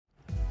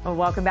Well,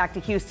 welcome back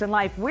to Houston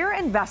Life. We're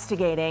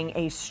investigating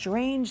a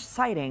strange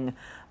sighting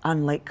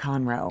on Lake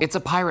Conroe. It's a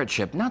pirate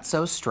ship, not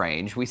so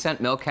strange. We sent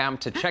Mel Camp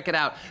to check it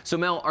out. So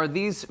Mel, are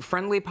these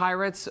friendly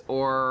pirates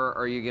or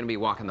are you gonna be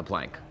walking the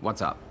plank?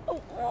 What's up?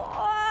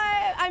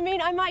 I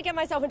mean, I might get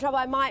myself in trouble.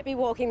 I might be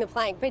walking the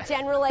plank, but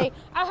generally,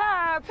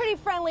 pretty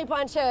friendly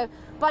bunch of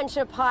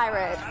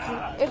pirates.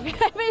 If you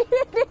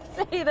did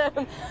see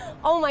them,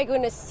 oh my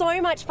goodness,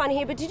 so much fun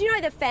here. But did you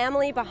know the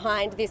family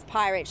behind this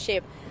pirate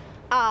ship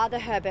are the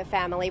Herbert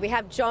family? We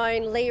have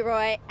Joan,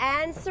 Leroy,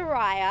 and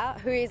Soraya,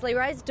 who is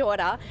Leroy's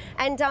daughter,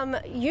 and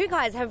you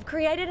guys have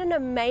created an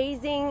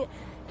amazing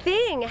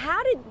thing.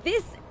 How did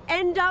this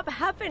end up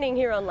happening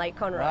here on Lake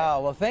Conroe?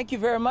 Wow, well, thank you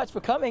very much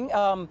for coming.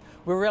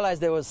 We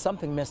realized there was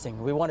something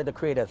missing. We wanted to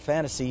create a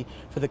fantasy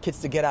for the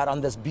kids to get out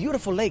on this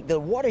beautiful lake. The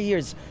water here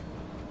is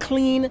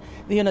clean,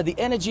 the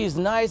energy is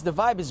nice, the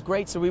vibe is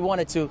great, so we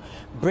wanted to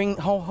bring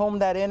home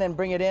that in and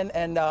bring it in,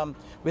 and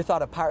we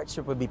thought a pirate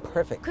ship would be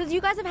perfect. Because you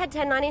guys have had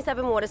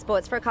 1097 Water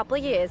Sports for a couple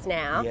of years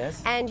now.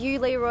 Yes. And you,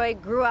 Leroy,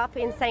 grew up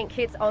in St.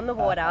 Kitts on the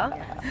water.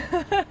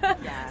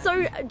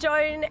 So,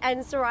 Joan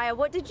and Soraya,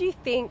 what did you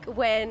think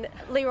when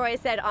Leroy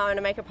said, I want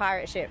to make a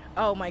pirate ship?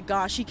 Oh my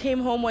gosh, he came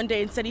home one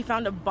day and said he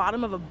found the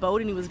bottom of a boat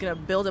and he was going to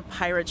build a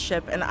pirate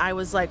ship, and I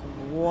was like,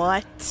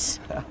 what?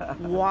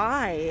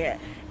 Why?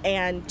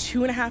 And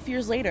 2.5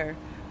 years later,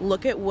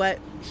 look at what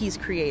he's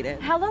created.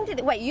 How long did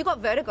it... Wait, you got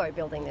vertigo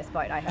building this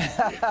boat, I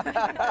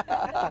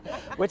heard.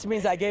 Which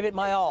means I gave it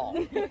my all.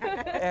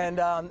 And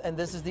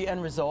this is the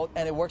end result,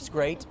 and it works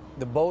great.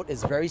 The boat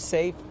is very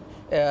safe.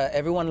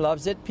 Everyone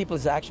loves it. People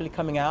is actually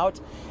coming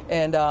out,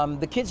 and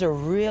the kids are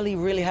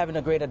really having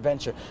a great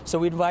adventure. So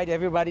we invite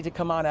everybody to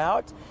come on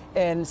out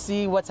and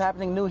see what's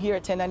happening new here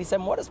at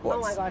 1097 Water Sports.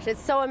 Oh my gosh,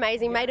 it's so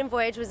amazing. Maiden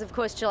voyage was, of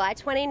course, July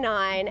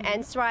 29,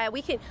 and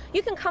Soraya,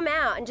 you can come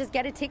out and just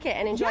get a ticket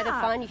and enjoy the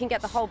fun. You can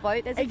get the whole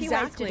boat. There's a few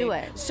ways to do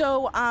it.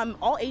 So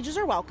all ages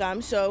are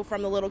welcome, so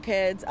from the little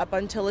kids up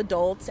until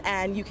adults,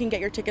 and you can get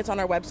your tickets on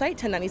our website,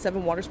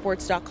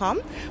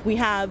 1097watersports.com. We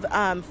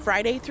have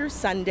Friday through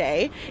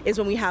Sunday is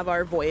when we have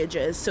our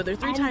voyages, so they're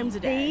 3 times a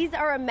day. These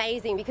are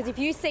amazing because if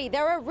you see,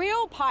 there are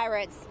real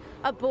pirates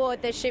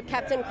aboard the ship,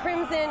 Captain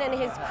Crimson and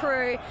his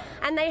crew,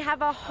 and they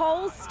have a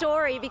whole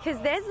story because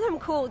there's some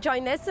cool,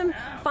 Joan, there's some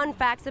fun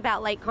facts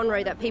about Lake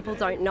Conroe that people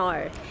don't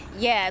know.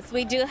 Yes,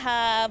 we do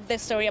have the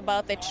story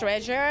about the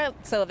treasure,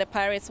 so the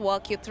pirates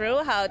walk you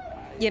through how,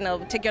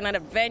 take you on an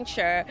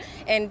adventure,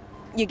 and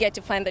you get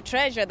to find the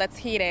treasure that's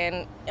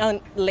hidden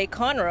on Lake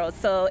Conroe.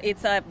 So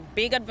it's a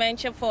big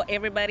adventure for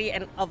everybody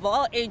and of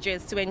all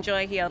ages to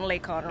enjoy here on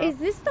Lake Conroe. Is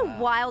this the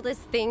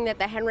wildest thing that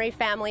the Henry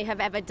family have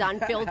ever done,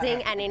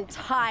 building an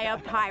entire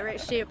pirate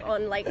ship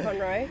on Lake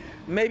Conroe?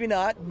 Maybe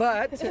not,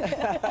 but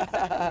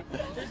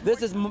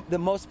this is the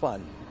most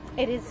fun.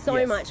 It is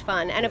so much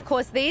fun. And of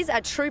course, these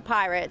are true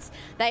pirates.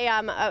 They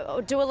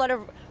do a lot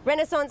of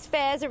Renaissance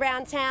fairs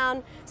around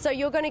town, so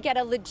you're going to get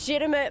a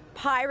legitimate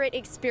pirate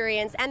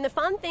experience. And the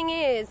fun thing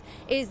is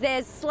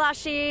there's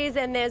slushies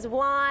and there's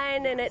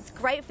wine, and it's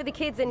great for the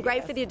kids and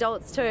great for the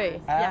adults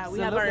too. Yeah, we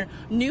have our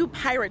new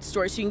pirate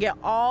store, so you can get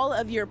all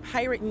of your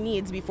pirate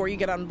needs before you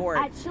get on board.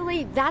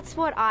 Actually, that's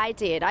what I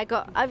did.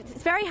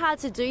 It's very hard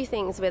to do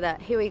things with it.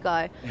 Here we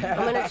go. I'm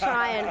going to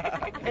try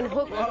and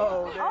hook.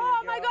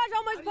 Oh my gosh, I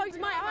almost poked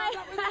my eye.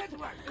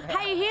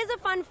 Hey, here's a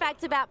fun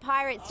fact about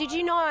pirates. Did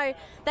you know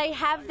they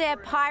have their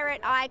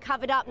pirate eye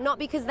covered up, not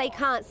because they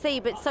can't see,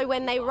 but so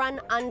when they run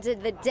under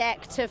the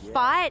deck to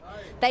fight,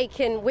 they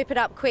can whip it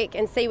up quick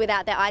and see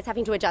without their eyes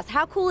having to adjust.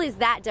 How cool is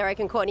that, Derek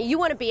and Courtney? You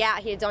want to be out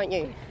here, don't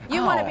you?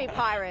 You want to be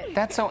pirate.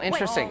 That's so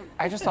interesting.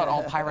 I just thought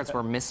all pirates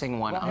were missing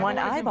one eye. One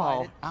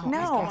eyeball. Oh, no.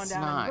 I guess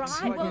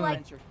not. Right, well,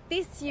 like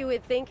this you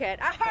would think it.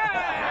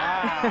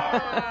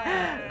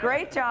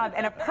 Great job,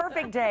 and a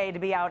perfect day to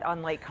be out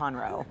on Lake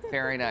Conroe.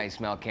 Very nice,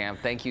 Mel Camp.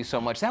 Thank you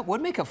so much. That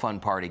would make a fun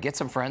party. Get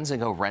some friends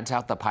and go rent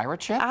out the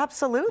pirate ship.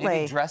 Absolutely.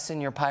 Maybe dress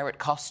in your pirate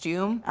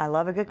costume. I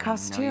love a good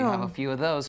costume. I know you have a few of those.